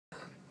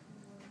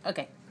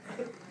Okay.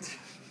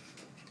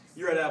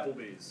 You're at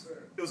Applebee's.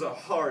 It was a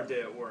hard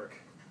day at work.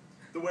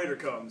 The waiter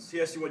comes.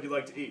 He asks you what you'd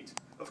like to eat.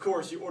 Of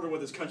course, you order what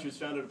this country is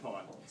founded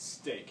upon,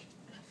 steak.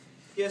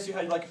 He asks you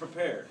how you'd like it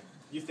prepared.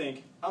 You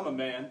think, I'm a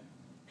man,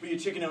 but you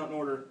chicken out and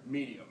order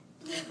medium.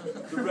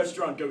 The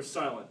restaurant goes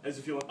silent as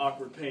you feel an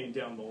awkward pain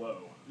down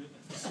below.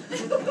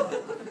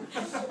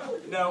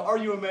 Now, are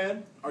you a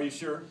man? Are you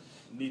sure?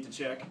 Need to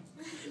check.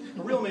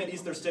 A real man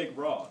eats their steak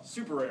raw.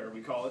 Super rare,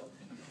 we call it.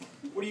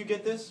 Where do you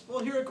get this? Well,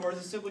 here, of course,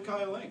 is simply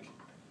Kyle Link.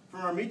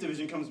 From our meat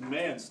division comes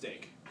man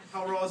steak.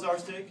 How raw is our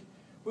steak?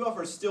 We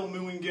offer a still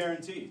mooing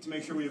guarantee to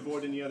make sure we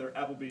avoid any other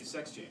Applebee's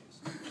sex changes.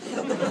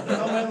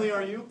 How manly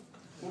are you?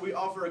 Well, we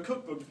offer a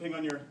cookbook depending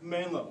on your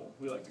man level,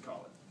 we like to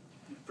call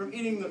it. From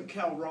eating the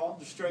cow raw,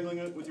 to strangling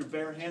it with your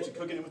bare hands, to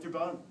cooking it with your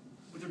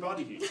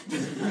body heat.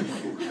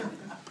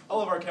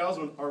 All of our cows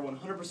are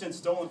 100%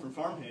 stolen from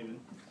Farm Haven,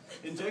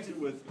 injected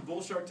with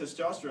bull shark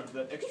testosterone for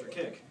that extra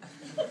kick,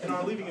 and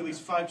are leaving at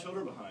least 5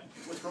 children behind.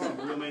 What's wrong?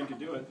 A real man could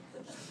do it.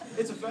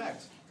 It's a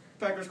fact.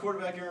 Packers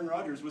quarterback Aaron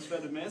Rodgers was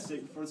fed a man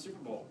steak before the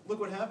Super Bowl. Look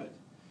what happened.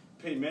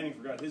 Peyton Manning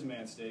forgot his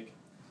man steak.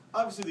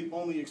 Obviously the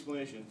only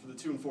explanation for the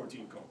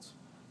 2-14 Colts.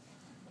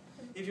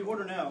 If you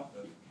order now,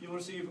 you'll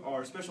receive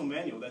our special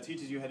manual that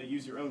teaches you how to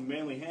use your own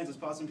manly hands as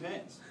pots and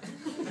pans.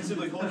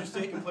 Simply hold your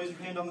steak and place your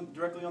hand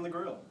directly on the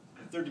grill.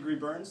 3rd degree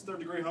burns, 3rd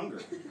degree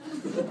hunger.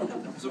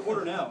 So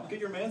order now.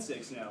 Get your man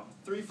steaks now.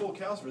 3 full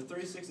cows for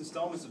 36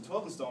 installments of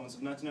 12 installments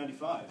of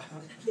 $19.95.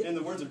 In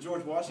the words of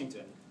George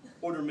Washington,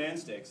 order man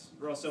steaks,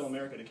 or I'll sell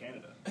America to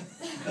Canada.